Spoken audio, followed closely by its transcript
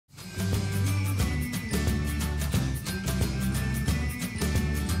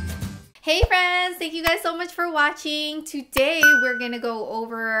Hey friends, thank you guys so much for watching. Today we're gonna go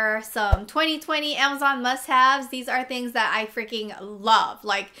over some 2020 Amazon must-haves. These are things that I freaking love.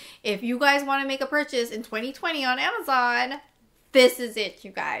 Like, if you guys want to make a purchase in 2020 on Amazon, this is it,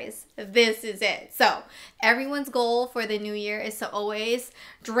 you guys. This is it. So, everyone's goal for the new year is to always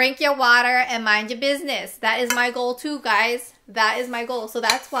drink your water and mind your business. That is my goal too, guys. That is my goal. So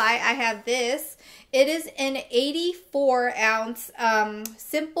that's why I have this. It is an 84 ounce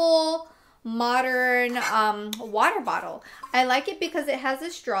simple modern water bottle. I like it because it has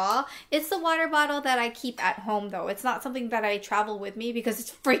a straw. It's the water bottle that I keep at home though. It's not something that I travel with me because it's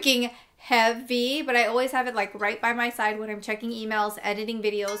freaking heavy, but I always have it like right by my side when I'm checking emails, editing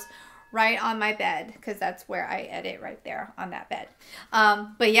videos, right on my bed, because that's where I edit, right there on that bed.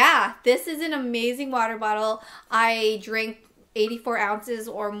 But yeah, this is an amazing water bottle. I drink 84 ounces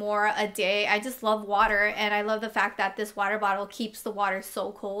or more a day. I just love water, and I love the fact that this water bottle keeps the water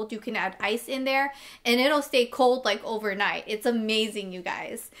so cold. You can add ice in there and it'll stay cold like overnight. It's amazing, you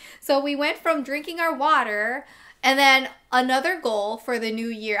guys. So we went from drinking our water, and then another goal for the new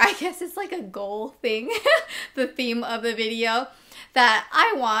year, I guess it's like a goal thing, the theme of the video that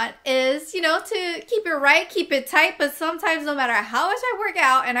I want is, you know, to keep it right, keep it tight, but sometimes no matter how much I work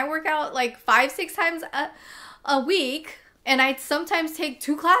out, and I work out like 5-6 times a week, and I sometimes take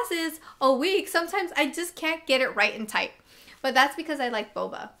 2 classes a week, sometimes I just can't get it right and tight. But that's because I like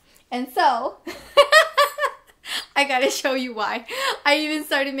boba. And so, I gotta show you why. I even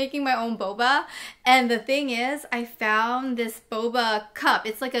started making my own boba. And the thing is, I found this boba cup.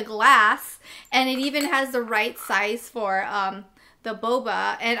 It's like a glass, and it even has the right size for the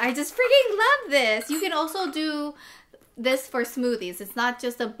boba. And I just freaking love this. You can also do this for smoothies. It's not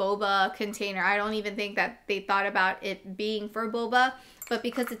just a boba container. I don't even think that they thought about it being for boba, but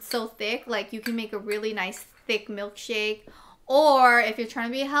because it's so thick, like you can make a really nice thick milkshake, or if you're trying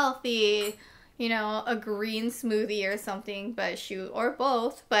to be healthy, you know, a green smoothie or something, but shoot, or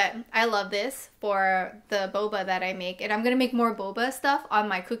both. But I love this for the boba that I make, and I'm gonna make more boba stuff on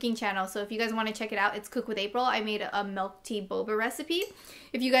my cooking channel. So if you guys want to check it out, it's Cook with April. I made a milk tea boba recipe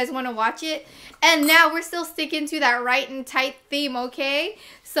if you guys want to watch it. And now we're still sticking to that right and tight theme, okay?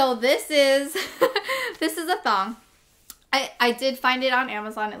 So this is this is a thong. I did find it on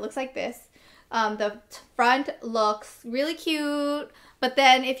Amazon. It looks like this. The front looks really cute, but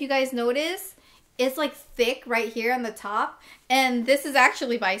then if you guys notice, it's like thick right here on the top. And this is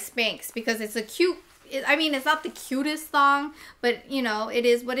actually by Spanx because it's a cute, I mean, it's not the cutest thong, but you know, it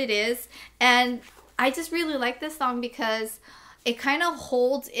is what it is. And I just really like this thong because it kind of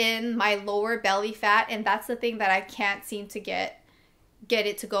holds in my lower belly fat, and that's the thing that I can't seem to get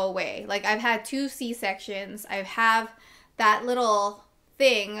it to go away. Like, I've had 2 C-sections. I have that little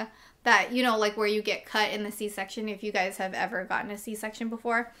thing that, you know, like where you get cut in the C-section, if you guys have ever gotten a C-section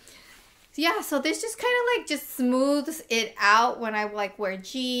before. Yeah, so this just kind of like just smooths it out when I like wear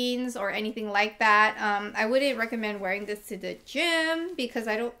jeans or anything like that. I wouldn't recommend wearing this to the gym because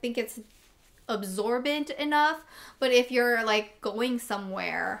I don't think it's absorbent enough. But if you're like going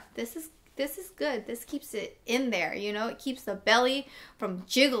somewhere, this is good. This keeps it in there, you know. It keeps the belly from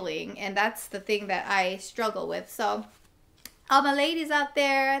jiggling, and that's the thing that I struggle with. So all my ladies out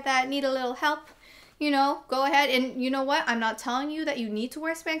there that need a little help, you know, go ahead. And you know what? I'm not telling you that you need to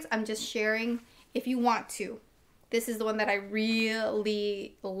wear Spanx. I'm just sharing if you want to. This is the one that I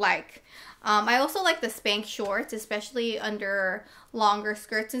really like. I also like the Spanx shorts, especially under longer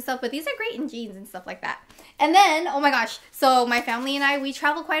skirts and stuff. But these are great in jeans and stuff like that. And then, oh my gosh. So my family and I, we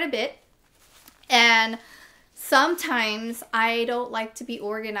travel quite a bit. And sometimes I don't like to be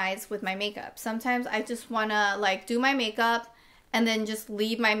organized with my makeup. Sometimes I just want to like do my makeup and then just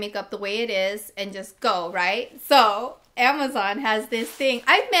leave my makeup the way it is and just go, right? So Amazon has this thing.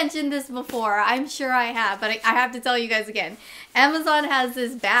 I've mentioned this before. I'm sure I have, but I have to tell you guys again. Amazon has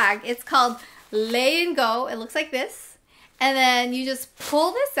this bag. It's called Lay and Go. It looks like this. And then you just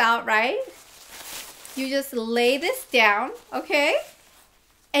pull this out, right? You just lay this down, okay?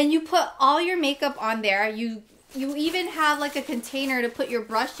 And you put all your makeup on there. You even have like a container to put your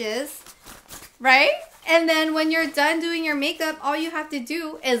brushes, right? And then when you're done doing your makeup, all you have to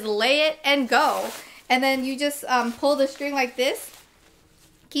do is lay it and go. And then you just pull the string like this,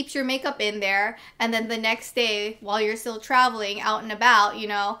 keeps your makeup in there. And then the next day, while you're still traveling out and about, you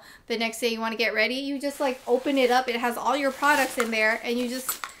know, the next day you want to get ready, you just like open it up. It has all your products in there, and you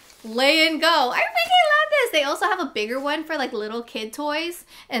just lay and go. I freaking love this. they also have a bigger one for like little kid toys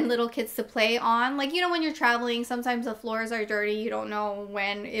and little kids to play on. Like, you know, when you're traveling, sometimes the floors are dirty. You don't know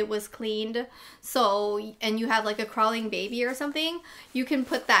when it was cleaned. So, and you have like a crawling baby or something, you can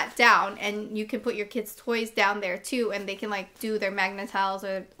put that down and you can put your kids' toys down there too. And they can like do their Magna-Tiles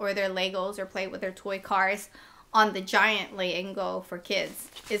or their Legos or play with their toy cars on the giant Lay and Go for kids.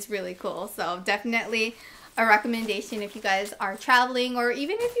 It's really cool. So definitely a recommendation if you guys are traveling, or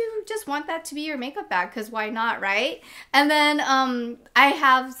even if you just want that to be your makeup bag, because why not, right? And then I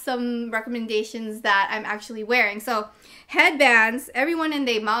have some recommendations that I'm actually wearing. So headbands, everyone and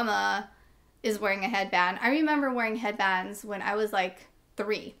their mama is wearing a headband. I remember wearing headbands when I was like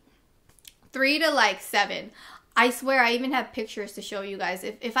 3 to like 7. I swear I even have pictures to show you guys.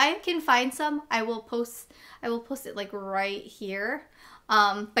 If I can find some, I will post it like right here.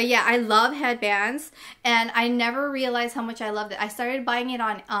 But yeah, I love headbands, and I never realized how much I loved it. I started buying it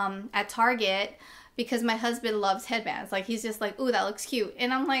on at Target because my husband loves headbands. Like, he's just like, ooh, that looks cute.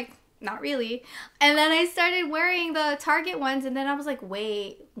 And I'm like, not really. And then I started wearing the Target ones, and then I was like,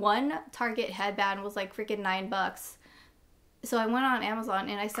 wait, one Target headband was like freaking $9. So I went on Amazon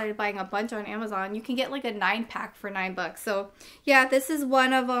and I started buying a bunch on Amazon. You can get like a 9-pack for $9. So yeah, this is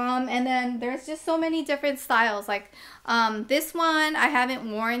one of them. And then there's just so many different styles. Like this one I haven't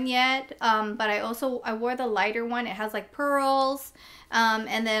worn yet, but I wore the lighter one. It has like pearls.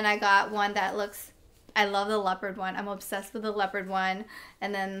 And then I got one that looks, I love the leopard one. I'm obsessed with the leopard one.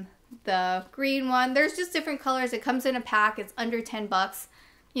 And then the green one. There's just different colors. It comes in a pack. It's under $10.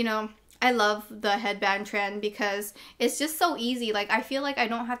 You know, I love the headband trend because it's just so easy. Like, I feel like I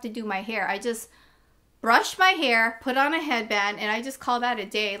don't have to do my hair. I just brush my hair, put on a headband, and I just call that a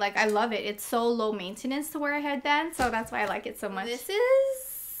day. Like, I love it. It's so low maintenance to wear a headband, so that's why I like it so much. This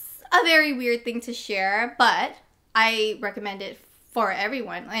is a very weird thing to share, but I recommend it for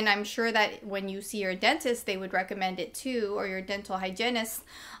everyone. And I'm sure that when you see your dentist, they would recommend it too, or your dental hygienist.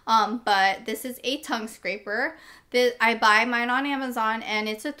 But this is a tongue scraper. I buy mine on Amazon, and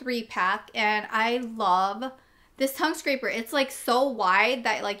it's a 3-pack, and I love this tongue scraper. It's like so wide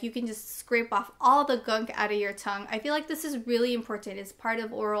that like you can just scrape off all the gunk out of your tongue. I feel like this is really important. It's part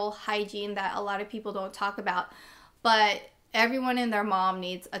of oral hygiene that a lot of people don't talk about, but everyone and their mom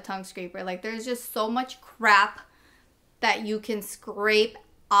needs a tongue scraper. Like, there's just so much crap that you can scrape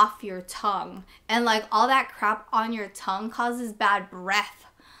off your tongue, and like all that crap on your tongue causes bad breath.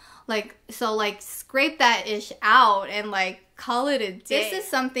 Like, so like scrape that ish out and like call it a day. This is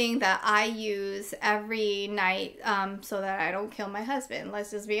something that I use every night so that I don't kill my husband.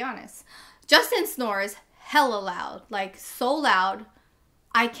 Let's just be honest. Justin snores hella loud, like so loud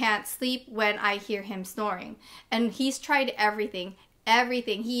I can't sleep when I hear him snoring. And he's tried everything.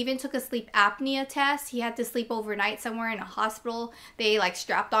 He even took a sleep apnea test. He had to sleep overnight somewhere in a hospital. They like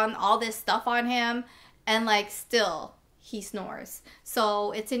strapped on all this stuff on him, and like still he snores.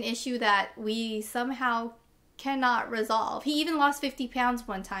 So it's an issue that we somehow cannot resolve. He even lost 50 pounds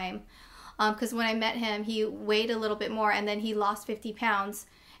one time because when I met him, he weighed a little bit more, and then he lost 50 pounds,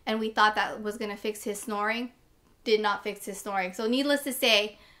 and we thought that was going to fix his snoring. Did not fix his snoring. So needless to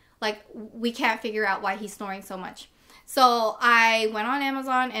say, like, we can't figure out why he's snoring so much. So I went on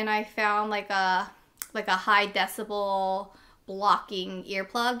Amazon and I found like a high decibel blocking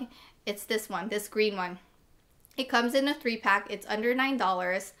earplug. It's this one, this green one. It comes in a 3-pack. It's under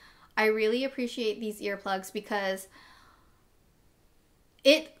 $9. I really appreciate these earplugs because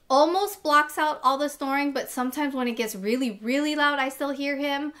it almost blocks out all the snoring, but sometimes when it gets really, really loud, I still hear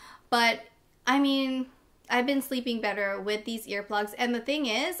him. But I mean, I've been sleeping better with these earplugs, and the thing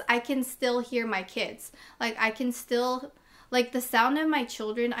is, I can still hear my kids. Like, I can still, like, the sound of my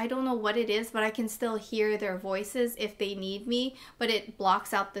children, I don't know what it is, but I can still hear their voices if they need me, but it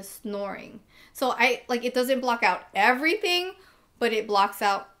blocks out the snoring. So it doesn't block out everything, but it blocks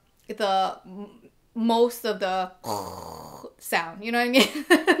out the most of the sound, you know what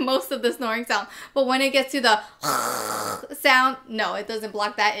I mean? Most of the snoring sound. But when it gets to the sound, no, it doesn't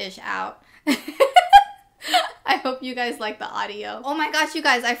block that ish out. I hope you guys like the audio. Oh my gosh, you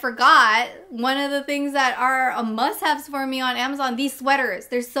guys, I forgot one of the things that are must-haves for me on Amazon. These sweaters,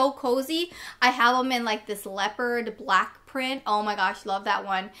 they're so cozy. I have them in like this leopard black print. Oh my gosh, love that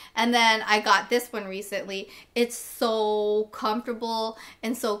one. And then I got this one recently. It's so comfortable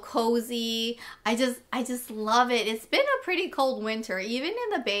and so cozy. I just love it. It's been a pretty cold winter, even in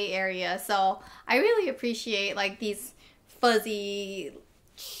the Bay Area. So I really appreciate like these fuzzy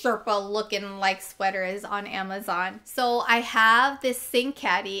Sherpa looking like sweaters on Amazon. So I have this sink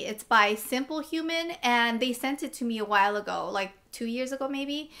caddy. It's by Simple Human, and they sent it to me a while ago, like 2 years ago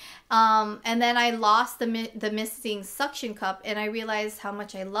maybe. And then I lost the missing suction cup, and I realized how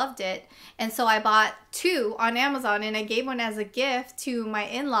much I loved it. And so I bought 2 on Amazon, and I gave one as a gift to my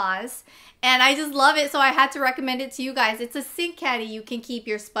in-laws. And I just love it, so I had to recommend it to you guys. It's a sink caddy. You can keep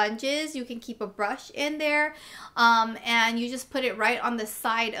your sponges, you can keep a brush in there, and you just put it right on the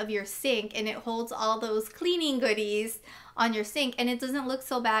side of your sink, and it holds all those cleaning goodies on your sink, and it doesn't look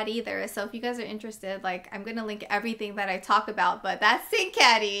so bad either. So if you guys are interested, like, I'm gonna link everything that I talk about, but that sink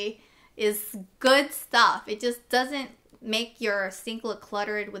caddy is good stuff. It just doesn't make your sink look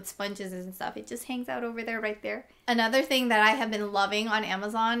cluttered with sponges and stuff. It just hangs out over there, right there. Another thing that I have been loving on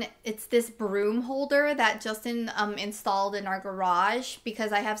Amazon, it's this broom holder that Justin installed in our garage,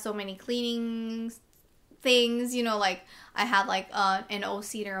 because I have so many cleaning things, you know, like I have like an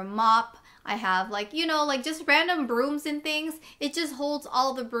O-Cedar mop. I have like, you know, like just random brooms and things. It just holds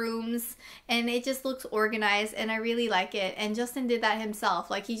all the brooms, and it just looks organized, and I really like it. And Justin did that himself.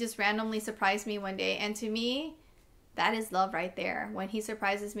 Like, he just randomly surprised me one day, and to me, that is love right there. When he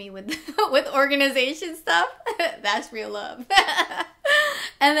surprises me with with organization stuff, that's real love.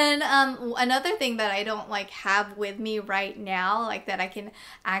 And then another thing that I don't like have with me right now, like that I can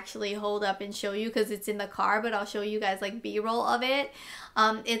actually hold up and show you because it's in the car, but I'll show you guys like B-roll of it.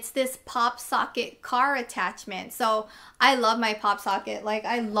 It's this pop socket car attachment. So I love my pop socket. Like,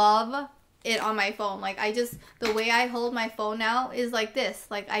 I love it on my phone. Like, the way I hold my phone now is like this.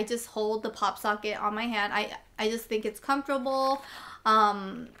 Like, I just hold the pop socket on my hand. I just think it's comfortable.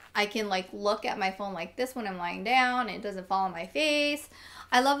 I can like look at my phone like this when I'm lying down, and it doesn't fall on my face.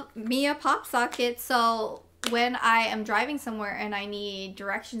 I love me a pop socket, so when I am driving somewhere and I need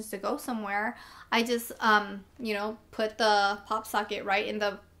directions to go somewhere, I just you know, put the pop socket right in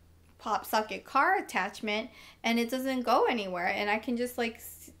the pop socket car attachment, and it doesn't go anywhere, and I can just like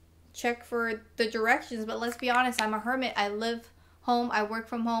check for the directions. But let's be honest, I'm a hermit. I live home, I work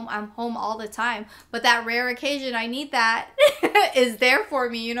from home, I'm home all the time, but that rare occasion I need that is there for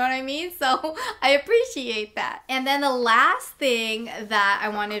me, you know what I mean? So I appreciate that. And then the last thing that I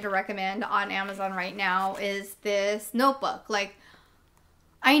wanted to recommend on Amazon right now is this notebook. Like,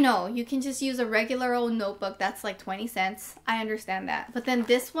 I know you can just use a regular old notebook that's like 20 cents. I understand that. But then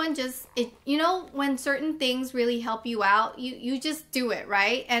this one just, you know, when certain things really help you out, you just do it,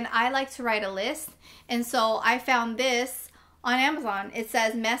 right? And I like to write a list. And so I found this on Amazon. It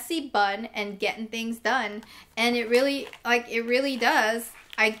says messy bun and getting things done. And it really, like, it really does.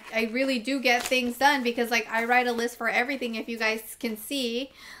 I really do get things done, because like I write a list for everything. If you guys can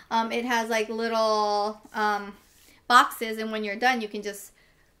see, it has like little boxes, and when you're done, you can just,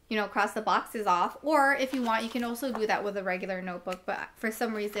 you know, cross the boxes off. Or if you want, you can also do that with a regular notebook. But for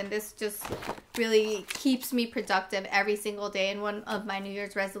some reason, this just really keeps me productive every single day. And one of my New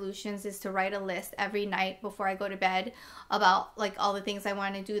Year's resolutions is to write a list every night before I go to bed about like all the things I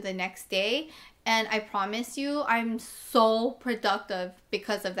want to do the next day. And I promise you, I'm so productive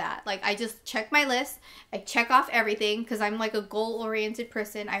because of that. Like, I just check my list. I check off everything, because I'm like a goal-oriented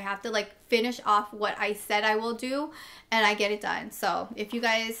person. I have to like finish off what I said I will do, and I get it done. So if you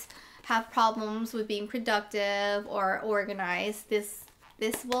guys have problems with being productive or organized, this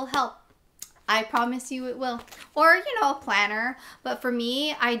will help. I promise you it will. Or, you know, a planner. But for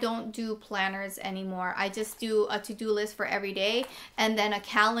me, I don't do planners anymore. I just do a to-do list for every day, and then a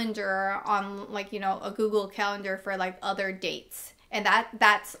calendar on, like, you know, a Google Calendar for like other dates. And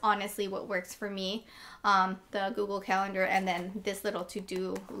that's honestly what works for me. The Google Calendar, and then this little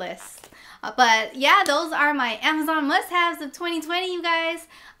to-do list. But yeah, those are my Amazon must-haves of 2020, you guys.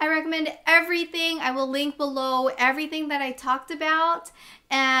 I recommend everything. I will link below everything that I talked about.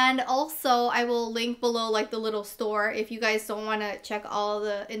 And also, I will link below like the little store. If you guys don't want to check all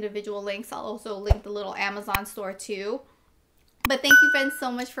the individual links, I'll also link the little Amazon store too. But thank you friends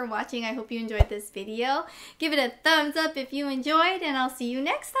so much for watching. I hope you enjoyed this video. Give it a thumbs up if you enjoyed, and I'll see you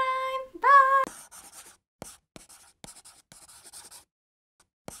next time. Bye!